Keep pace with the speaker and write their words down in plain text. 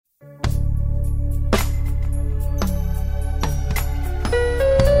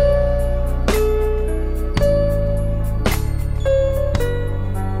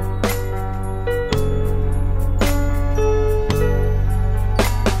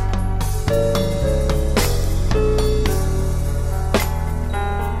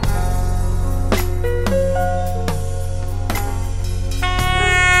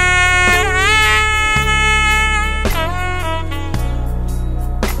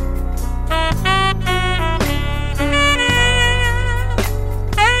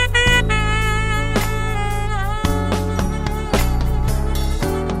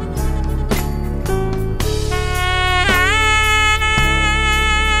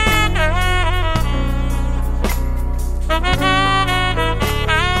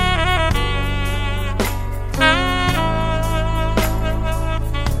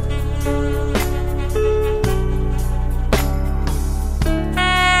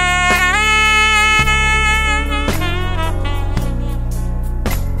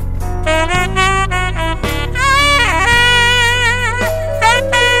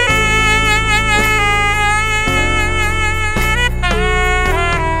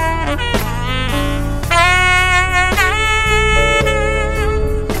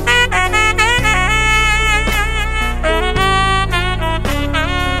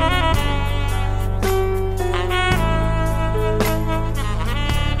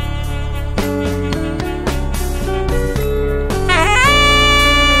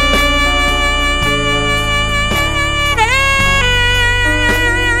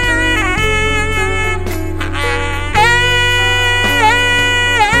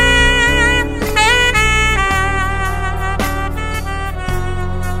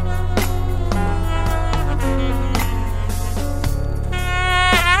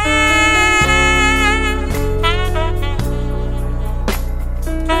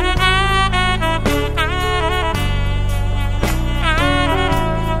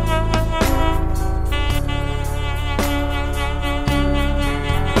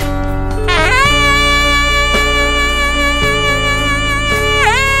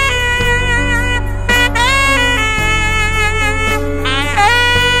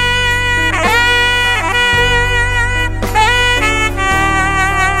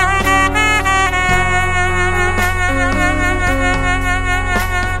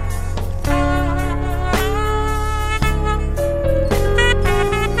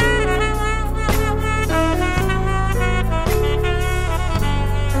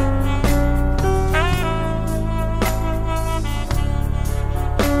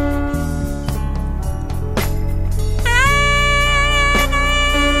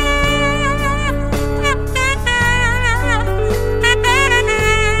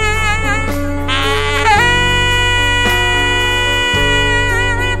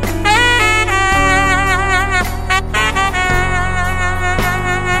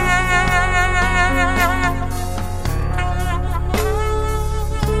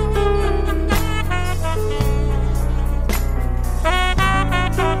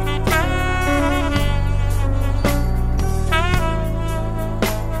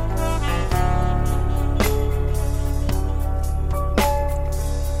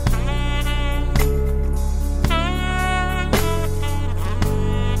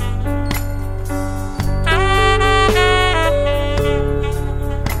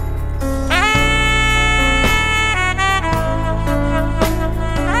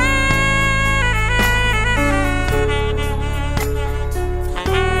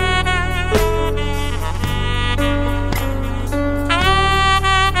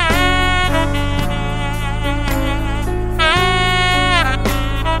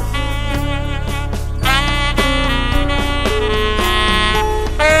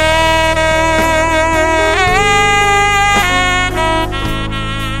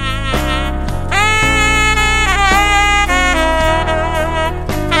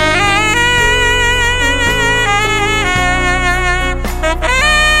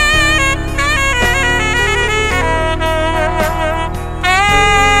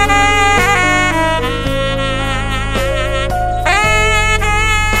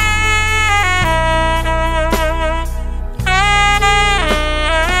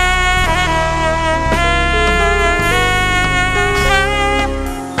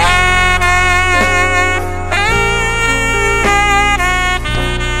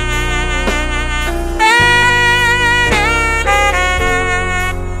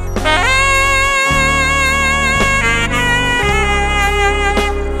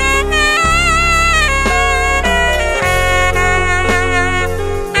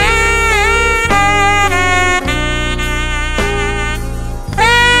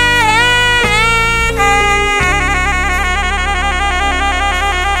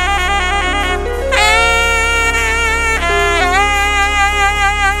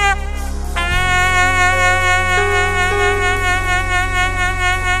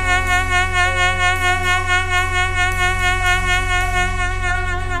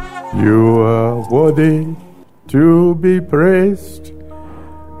You are worthy to be praised.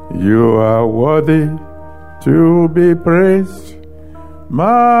 You are worthy to be praised.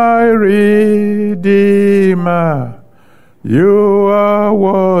 My Redeemer, you are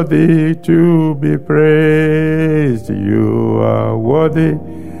worthy to be praised. You are worthy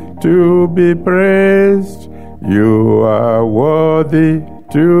to be praised. You are worthy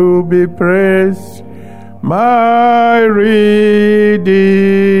to be praised. My Redeemer,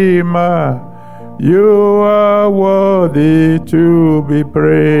 you are worthy to be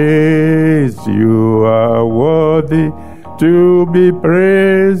praised. You are worthy to be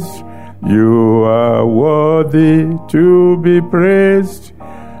praised. You are worthy to be praised.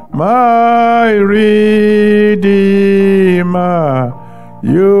 My Redeemer,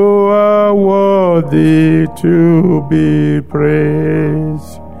 you are worthy to be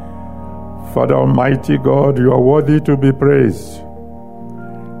praised. Father Almighty God, you are worthy to be praised.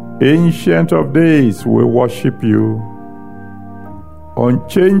 Ancient of days, we worship you.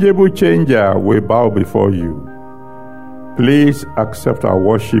 Unchangeable changer, we bow before you. Please accept our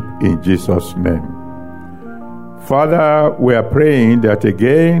worship in Jesus' name. Father, we are praying that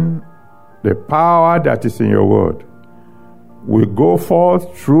again, the power that is in your word will go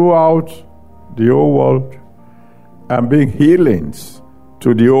forth throughout the whole world and bring healings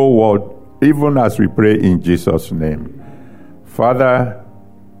to the whole world, even as we pray in Jesus' name. Father,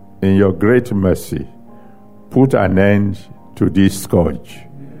 in your great mercy, put an end to this scourge.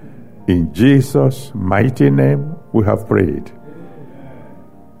 In Jesus' mighty name, we have prayed.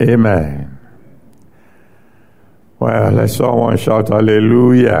 Amen. Well, let someone shout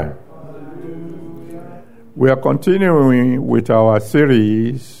hallelujah. We are continuing with our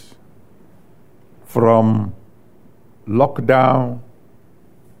series from lockdown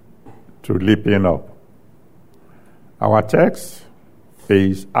to leaping up. Our text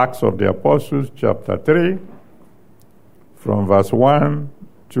is Acts of the Apostles, chapter 3, from verse 1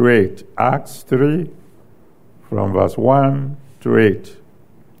 to 8. Acts 3, from verse 1 to 8.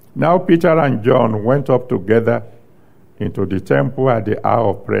 Now Peter and John went up together into the temple at the hour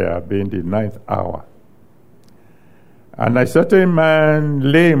of prayer, being the 9th hour. And a certain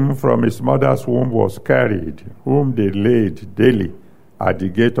man, lame from his mother's womb, was carried, whom they laid daily at the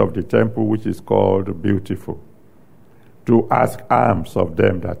gate of the temple, which is called Beautiful, to ask alms of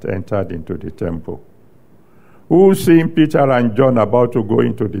them that entered into the temple. Who, seeing Peter and John about to go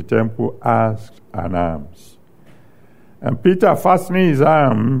into the temple, asked an alms. And Peter, fastening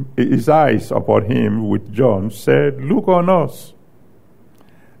his eyes upon him with John, said, Look on us.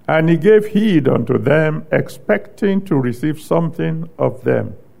 And he gave heed unto them, expecting to receive something of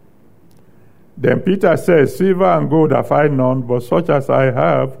them. Then Peter said, Silver and gold have I none, but such as I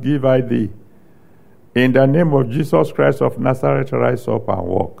have give I thee. In the name of Jesus Christ of Nazareth, rise up and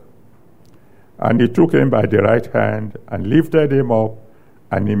walk. And he took him by the right hand and lifted him up,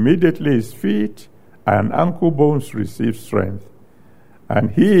 and immediately his feet and ankle bones received strength.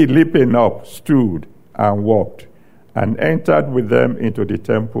 And he, leaping up, stood and walked, and entered with them into the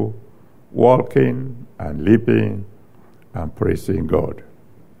temple, walking and leaping and praising God.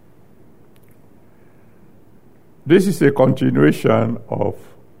 This is a continuation of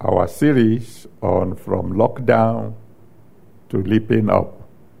our series on From Lockdown to Leaping Up.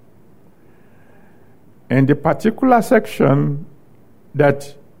 And the particular section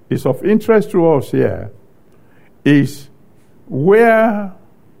that is of interest to us here is where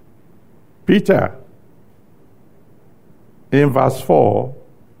Peter, in verse 4,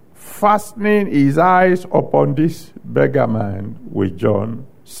 fastening his eyes upon this beggar man with John,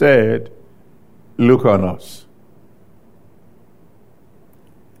 said, Look on us.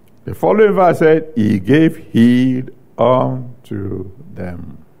 The following verse said, He gave heed unto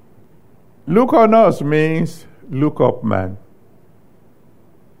them. Look on us means look up, man.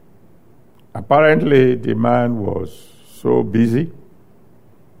 Apparently, the man was so busy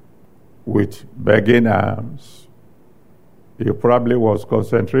with begging alms, he probably was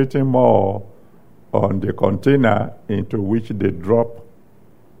concentrating more on the container into which they drop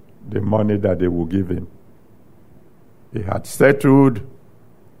the money that they will give him. He had settled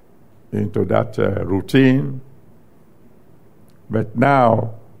into that routine. But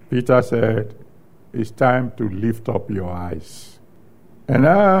now, Peter said, it's time to lift up your eyes. And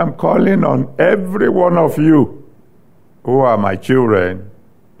I'm calling on every one of you who are my children,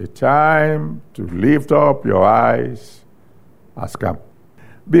 the time to lift up your eyes has come.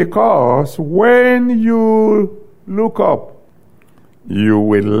 Because when you look up, you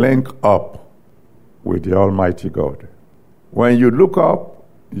will link up with the Almighty God. When you look up,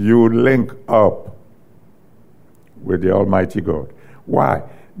 you link up with the Almighty God. Why?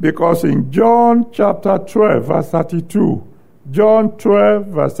 Because in John chapter 12, verse 32, John 12,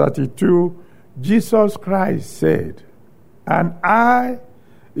 verse 32, Jesus Christ said, "And I,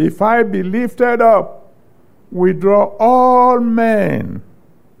 if I be lifted up, will draw all men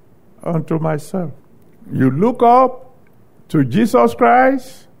unto myself." You look up to Jesus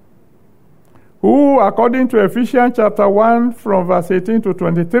Christ, who, according to Ephesians chapter 1, from verse 18 to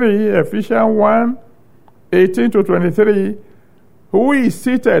 23, Ephesians 1, 18 to 23, who is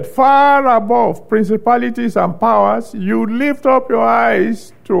seated far above principalities and powers. You lift up your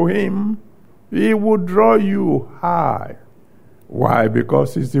eyes to him, he will draw you high. Why?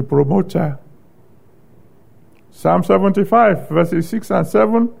 Because he's the promoter. Psalm 75, verses 6 and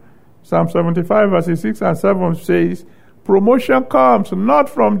 7, Psalm 75, verses 6 and 7 says, promotion comes not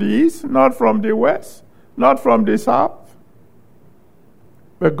from the east, not from the west, not from the south,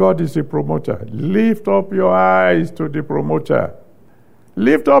 but God is the promoter. Lift up your eyes to the promoter.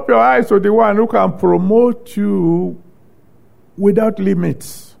 Lift up your eyes to the one who can promote you without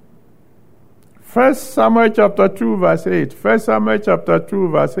limits. 1 Samuel chapter 2 verse 8. 1 Samuel chapter 2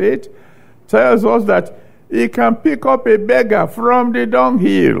 verse 8 tells us that he can pick up a beggar from the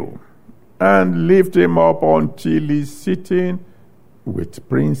dunghill and lift him up until he's sitting with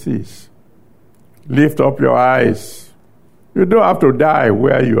princes. Lift up your eyes. You don't have to die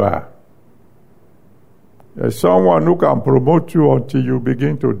where you are. There's someone who can promote you until you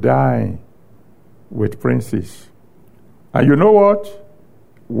begin to die with princes. And you know what?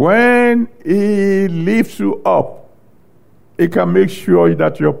 When he lifts you up, he can make sure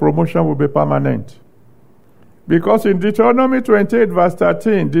that your promotion will be permanent. Because in Deuteronomy 28 verse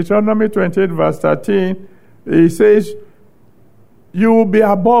 13, he says, you will be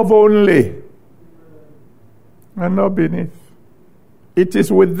above only and not beneath. It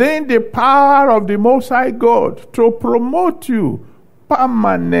is within the power of the Most High God to promote you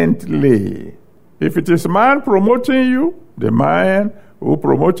permanently. If it is man promoting you, the man who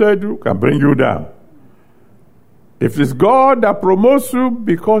promoted you can bring you down. If it's God that promotes you,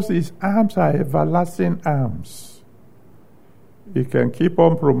 because his arms are everlasting arms, he can keep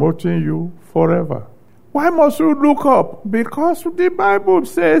on promoting you forever. Why must you look up? Because the Bible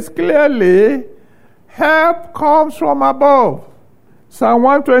says clearly, help comes from above. Psalm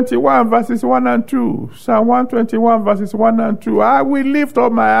 121 verses 1 and 2. Psalm 121 verses 1 and 2. I will lift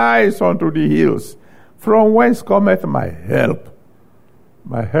up my eyes unto the hills, from whence cometh my help.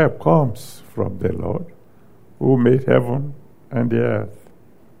 My help comes from the Lord, who made heaven and the earth.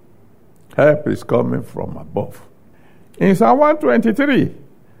 Help is coming from above. In Psalm 123,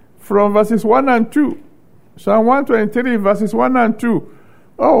 from verses 1 and 2, Psalm 123 verses 1 and 2,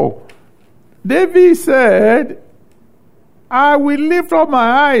 David said, I will lift up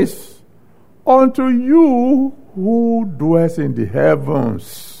my eyes unto you who dwells in the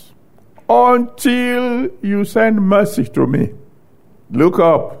heavens, until you send mercy to me. Look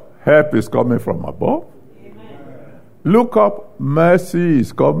up, help is coming from above. Amen. Look up, mercy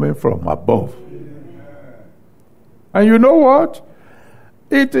is coming from above. Amen. And you know what?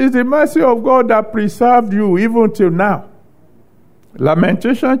 It is the mercy of God that preserved you even till now.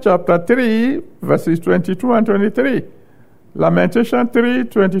 Lamentation chapter 3, verses 22 and 23. Lamentation 3,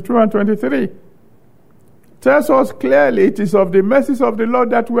 22 and 23 tells us clearly it is of the mercies of the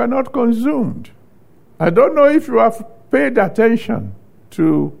Lord that we are not consumed. I don't know if you have paid attention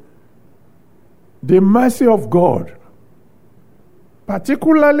to the mercy of God,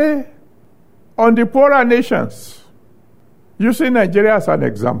 particularly on the poorer nations, using Nigeria as an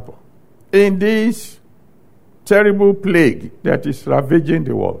example, in this terrible plague that is ravaging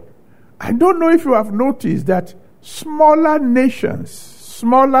the world. I don't know if you have noticed that smaller nations,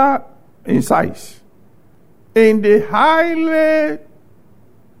 smaller in size, in the highly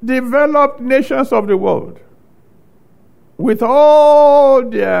developed nations of the world, with all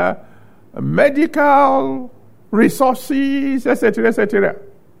their medical resources, etc.,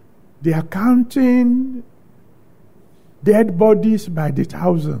 they are counting dead bodies by the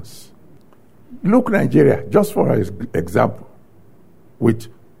thousands. Look, Nigeria, just for example, with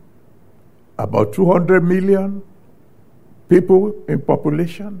about 200 million people in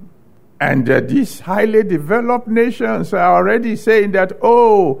population. And these highly developed nations are already saying that,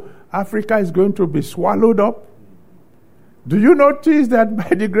 Africa is going to be swallowed up. Do you notice that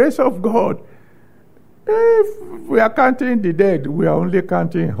by the grace of God, if we are counting the dead, we are only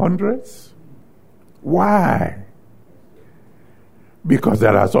counting hundreds? Why? Because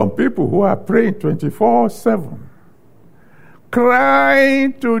there are some people who are praying 24/7,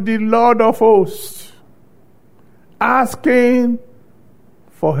 crying to the Lord of hosts, asking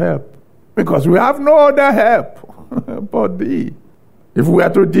for help. Because we have no other help but thee. If we are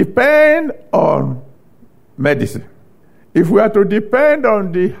to depend on medicine, if we are to depend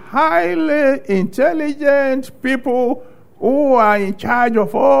on the highly intelligent people who are in charge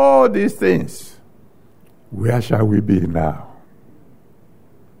of all these things, where shall we be now?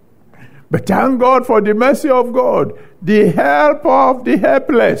 But thank God for the mercy of God, the help of the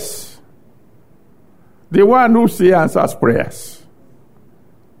helpless, the one who still answers prayers.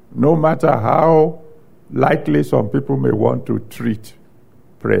 No matter how lightly some people may want to treat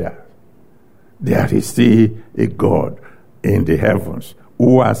prayer, there is still a God in the heavens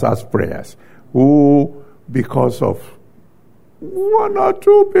who answers prayers, who, because of one or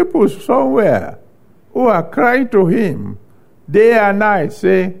two people somewhere who are crying to him day and night,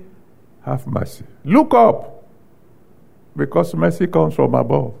 say, have mercy. Look up, because mercy comes from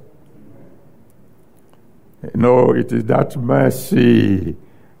above. No, it is that mercy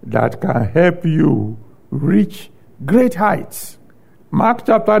that can help you reach great heights. Mark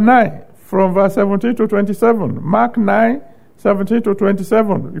chapter 9, from verse 17 to 27. Mark 9, 17 to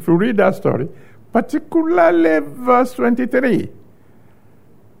 27. If you read that story, particularly verse 23,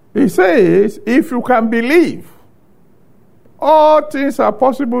 he says, if you can believe, all things are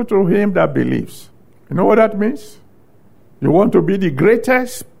possible to him that believes. You know what that means? You want to be the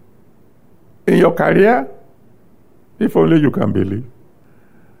greatest in your career? If only you can believe.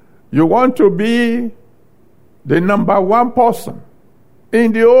 You want to be the number one person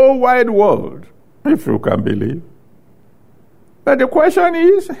in the whole wide world? If you can believe. But the question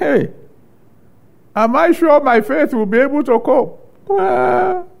is, hey, am I sure my faith will be able to cope?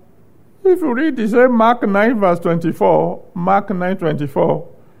 Well, if you read the same Mark 9 verse 24, Mark 9:24,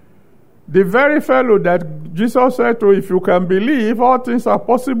 the very fellow that Jesus said to, if you can believe, all things are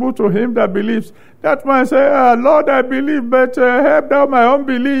possible to him that believes. That man said, Lord, I believe, but help thou my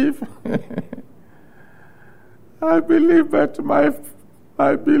unbelief. I believe, but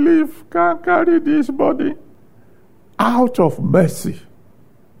my belief can't carry this body. Out of mercy.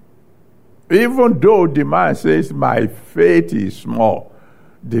 Even though the man says, my faith is small,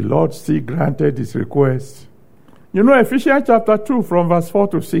 the Lord still granted his request. You know, Ephesians chapter 2 from verse 4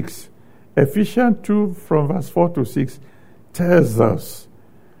 to 6. Ephesians 2 from verse 4 to 6 tells us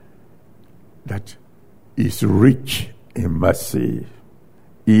that he is rich in mercy.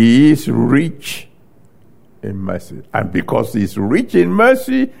 He is rich in mercy. And because he is rich in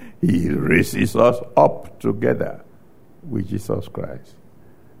mercy, he raises us up together with Jesus Christ.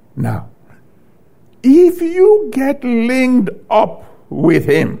 Now, if you get linked up with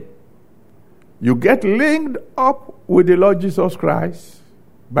him, you get linked up with the Lord Jesus Christ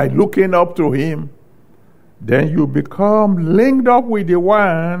by looking up to him, then you become linked up with the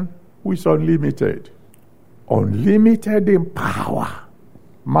one who is unlimited. Unlimited in power.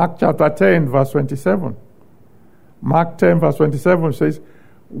 Mark chapter 10 verse 27. Mark 10 verse 27 says,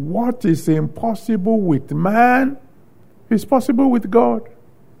 what is impossible with man is possible with God.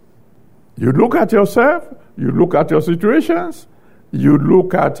 You look at yourself, you look at your situations, you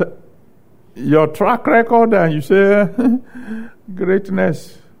look at your track record and you say,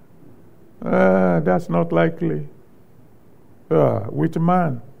 greatness, that's not likely. With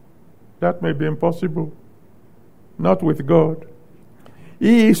man, that may be impossible. Not with God.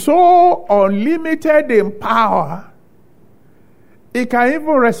 He is so unlimited in power, he can even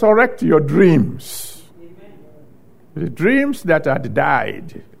resurrect your dreams. Amen. The dreams that had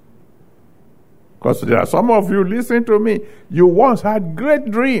died. Because there are some of you, listen to me, you once had great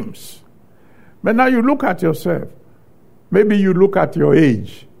dreams. But now you look at yourself. Maybe you look at your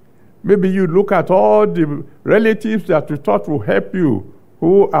age. Maybe you look at all the relatives that you thought would help you,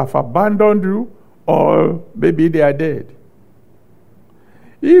 who have abandoned you, or maybe they are dead.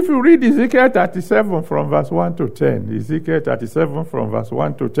 If you read Ezekiel 37 from verse 1 to 10, Ezekiel 37 from verse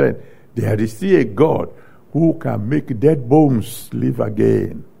 1 to 10, there is still a God who can make dead bones live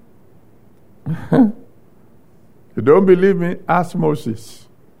again. You don't believe me? Ask Moses.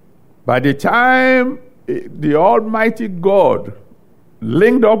 By the time the Almighty God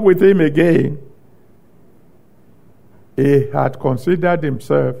linked up with him again, he had considered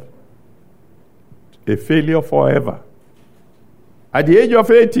himself a failure forever. At the age of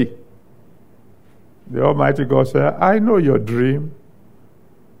 80, the Almighty God said, I know your dream.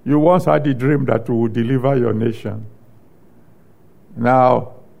 You once had the dream that you would deliver your nation.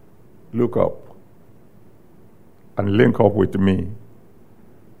 Now, look up and link up with me.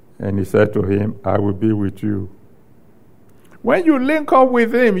 And he said to him, I will be with you. When you link up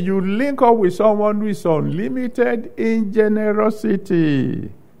with him, you link up with someone who is unlimited in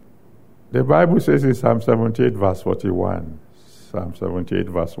generosity. The Bible says in Psalm 78 verse 41, Psalm 78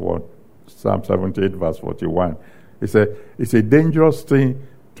 verse 1, Psalm 78 verse 41, It's a dangerous thing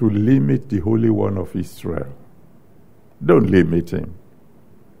to limit the Holy One of Israel. Don't limit him.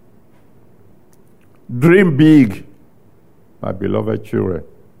 Dream big, my beloved children.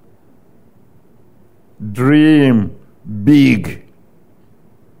 Dream big.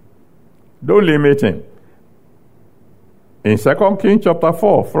 Don't limit him. In 2 Kings chapter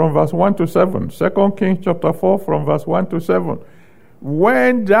 4, from verse 1 to 7, 2 Kings chapter 4, from verse 1 to 7,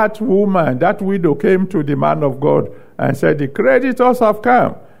 when that woman, that widow came to the man of God and said, the creditors have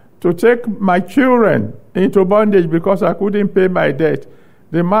come to take my children into bondage because I couldn't pay my debt,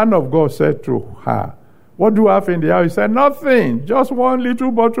 the man of God said to her, what do you have in the house? He said, nothing, just one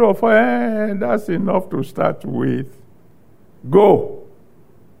little bottle of oil. That's enough to start with. Go,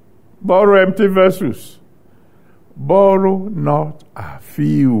 borrow empty vessels. Borrow not a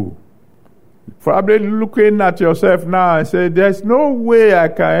few. Probably looking at yourself now and say, there's no way I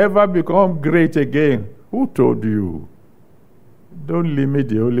can ever become great again. Who told you? Don't limit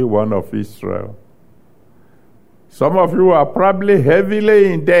the Holy One of Israel. Some of you are probably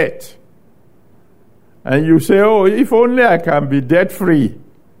heavily in debt. And you say, oh, if only I can be debt-free,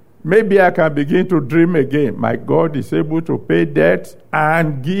 maybe I can begin to dream again. My God is able to pay debt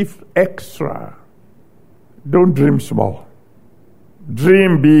and give extra. Don't dream small.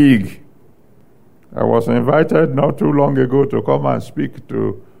 Dream big. I was invited not too long ago to come and speak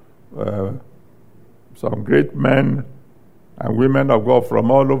to some great men and women of God from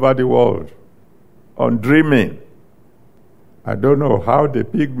all over the world on dreaming. I don't know how they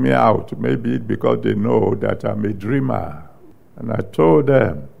picked me out. Maybe because they know that I'm a dreamer. And I told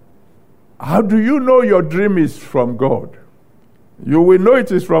them, how do you know your dream is from God? You will know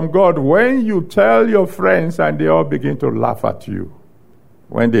it is from God when you tell your friends and they all begin to laugh at you.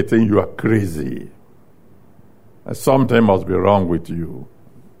 When they think you are crazy. And something must be wrong with you.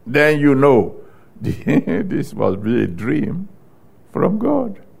 Then you know this must be a dream from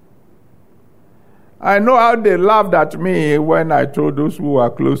God. I know how they laughed at me when I told those who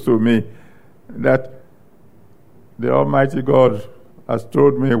are close to me that the Almighty God has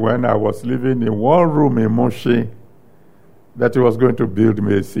told me when I was living in one room in Moshi that he was going to build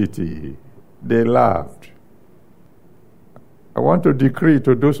me a city. They laughed. I want to decree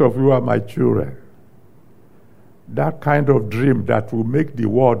to those of you who are my children, that kind of dream that will make the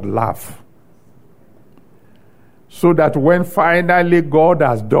world laugh. So that when finally God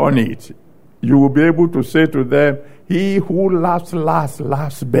has done it, you will be able to say to them, he who laughs last,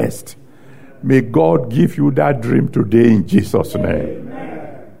 laughs best. May God give you that dream today in Jesus' name.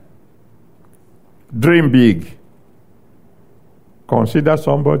 Amen. Dream big. Consider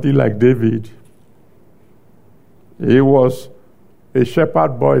somebody like David. He was a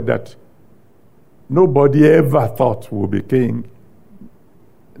shepherd boy that nobody ever thought would be king.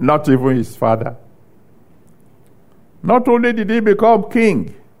 Not even his father. Not only did he become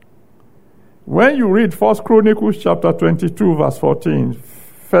king, when you read 1 Chronicles chapter 22 verse 14,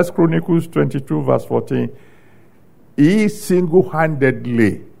 1 Chronicles 22 verse 14, he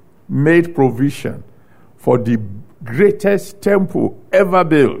single-handedly made provision for the greatest temple ever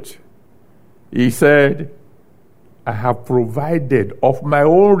built. He said, I have provided of my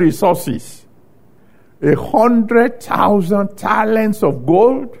own resources 100,000 talents of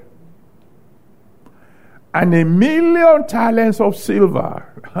gold and 1,000,000 talents of silver.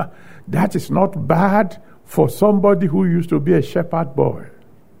 That is not bad for somebody who used to be a shepherd boy.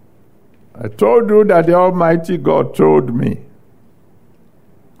 I told you that the Almighty God told me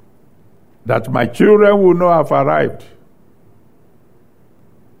that my children will know I've arrived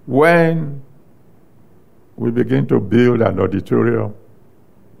when we begin to build an auditorium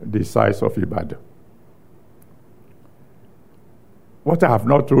the size of Ibadan. What I have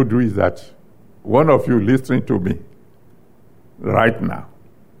not told you is that one of you listening to me right now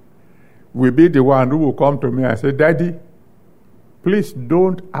will be the one who will come to me and say, Daddy, please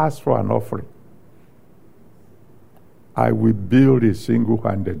don't ask for an offering. I will build it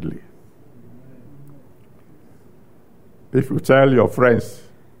single-handedly. If you tell your friends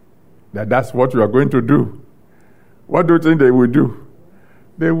that that's what you are going to do, what do you think they will do?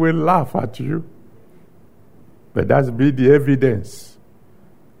 They will laugh at you. But that's be the evidence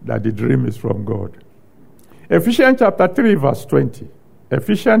that the dream is from God. Ephesians chapter 3 verse 20.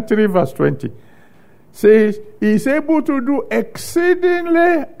 Ephesians 3 verse 20 says, he is able to do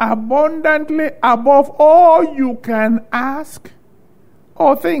exceedingly abundantly above all you can ask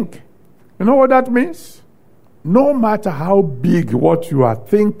or think. You know what that means? No matter how big what you are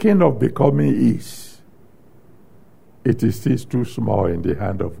thinking of becoming is, it is still too small in the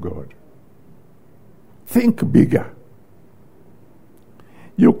hand of God. Think bigger.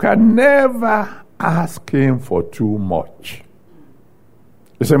 You can never asking for too much.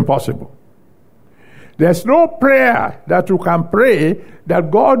 It's impossible. There's no prayer that you can pray that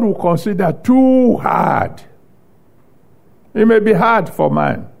God will consider too hard. It may be hard for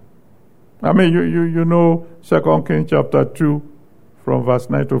man. I mean, you know 2 Kings chapter 2 from verse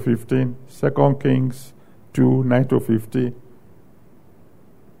 9 to 15. 2 Kings 2, 9 to 15.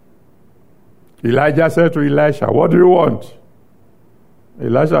 Elijah said to Elisha, what do you want?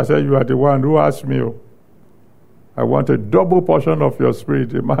 Elisha said, you are the one who asked me. I want a double portion of your spirit.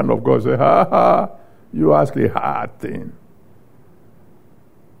 The man of God said, you ask a hard thing.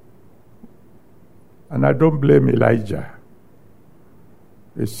 And I don't blame Elijah.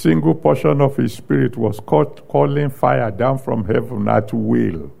 A single portion of his spirit was calling fire down from heaven at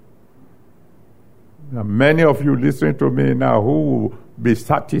will. Now, many of you listening to me now who will be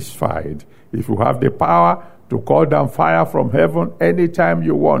satisfied if you have the power to call down fire from heaven anytime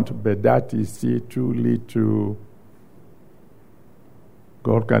you want, but that is still too little.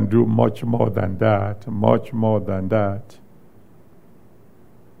 God can do much more than that, much more than that.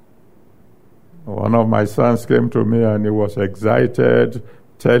 One of my sons came to me and he was excited,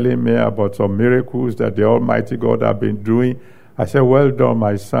 telling me about some miracles that the Almighty God had been doing. I said, well done,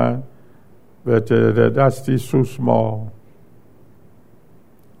 my son, but that's still so small.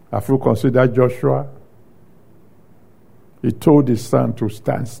 Have you considered Joshua? He told his son to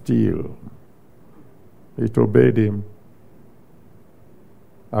stand still. It obeyed him.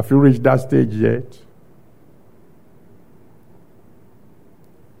 Have you reached that stage yet?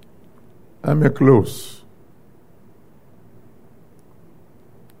 Let me close.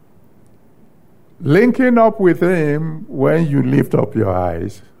 Linking up with him when you lift up your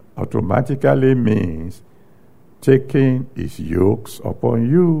eyes automatically means taking his yokes upon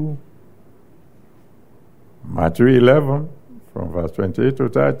you. Matthew 11, from verse 28 to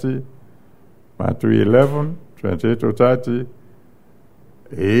 30. Matthew 11, 28 to 30.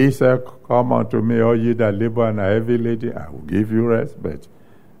 He said, come unto me, all ye that labor and are heavy laden, I will give you rest. But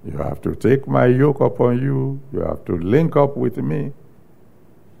you have to take my yoke upon you. You have to link up with me.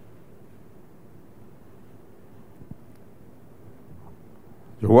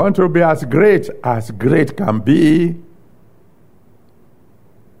 You want to be as great can be,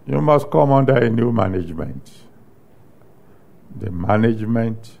 you must come under a new management. The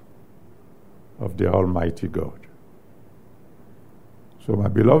management of the Almighty God. So, my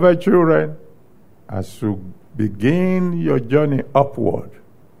beloved children, as you begin your journey upward,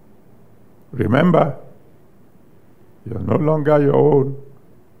 remember, you're no longer your own.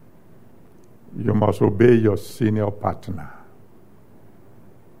 You must obey your senior partner.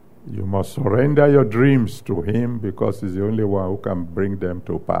 You must surrender your dreams to him because he's the only one who can bring them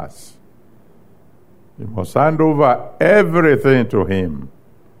to pass. You must hand over everything to him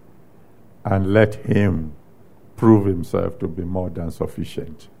and let him prove himself to be more than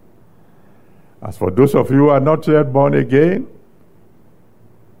sufficient. As for those of you who are not yet born again,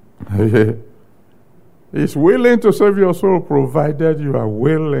 he's willing to save your soul provided you are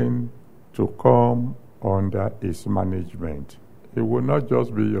willing to come under his management. He will not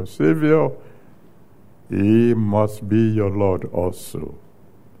just be your Savior, he must be your Lord also.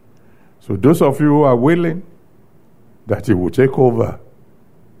 So those of you who are willing that he will take over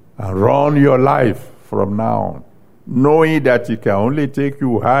and run your life from now on, knowing that he can only take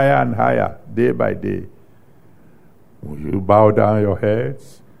you higher and higher day by day, will you bow down your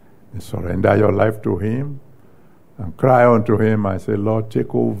heads and surrender your life to him and cry unto him and say, Lord,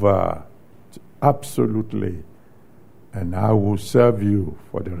 take over absolutely, and I will serve you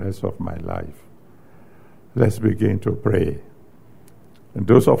for the rest of my life. Let's begin to pray. And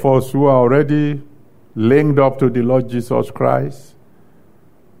those of us who are already linked up to the Lord Jesus Christ,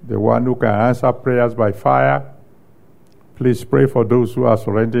 the one who can answer prayers by fire, please pray for those who are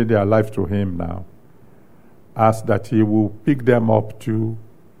surrendering their life to him now. Ask that he will pick them up to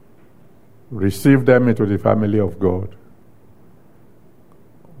receive them into the family of God.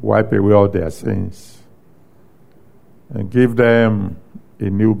 Wipe away all their sins and give them a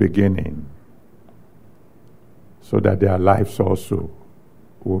new beginning so that their lives also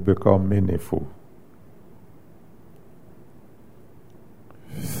will become meaningful.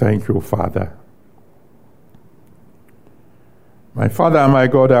 Thank you, Father. My Father and my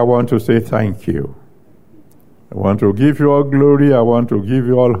God, I want to say thank you. I want to give you all glory. I want to give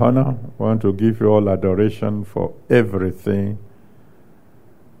you all honor. I want to give you all adoration for everything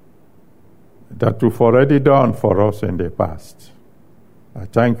that you've already done for us in the past. I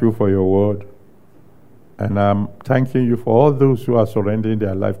thank you for your word. And I'm thanking you for all those who are surrendering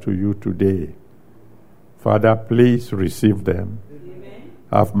their life to you today. Father, please receive them. Amen.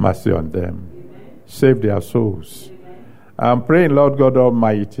 Have mercy on them. Amen. Save their souls. I'm praying, Lord God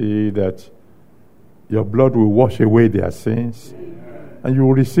Almighty, that your blood will wash away their sins and you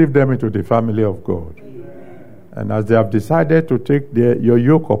will receive them into the family of God. And as they have decided to take your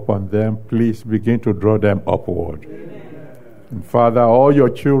yoke upon them, please begin to draw them upward. And Father, all your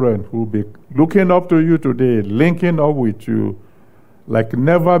children who will be looking up to you today, linking up with you like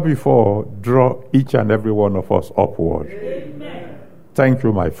never before, draw each and every one of us upward. Amen. Thank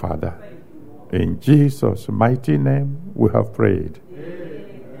you, my Father. In Jesus' mighty name we have prayed.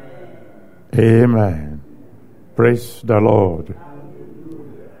 Amen. Amen. Praise the Lord.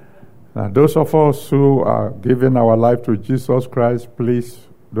 Now, those of us who are giving our life to Jesus Christ, please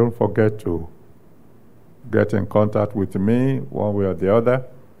don't forget to get in contact with me one way or the other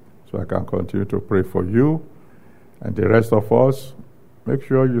so I can continue to pray for you. And the rest of us, make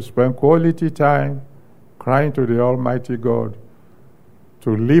sure you spend quality time crying to the Almighty God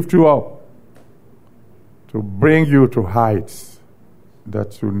to lift you up, to bring you to heights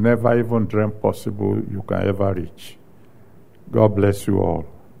that you never even dreamt possible you can ever reach. God bless you all.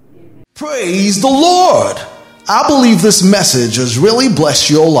 Praise the Lord! I believe this message has really blessed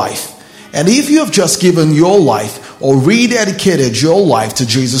your life. And if you have just given your life or rededicated your life to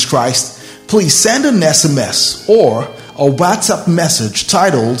Jesus Christ, please send an SMS or a WhatsApp message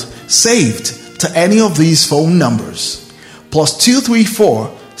titled Saved to any of these phone numbers.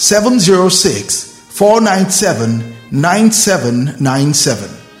 +234 706 497 9797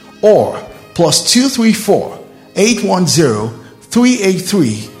 or +234 810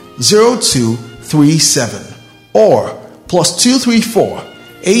 383 0237 or +234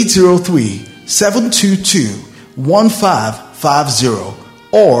 803 722 1550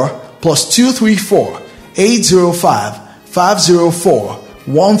 or +234 805 504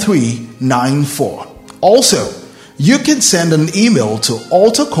 1394. Also, you can send an email to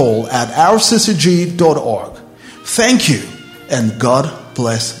altarcall@rccg.org. Thank you, and God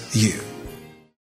bless you.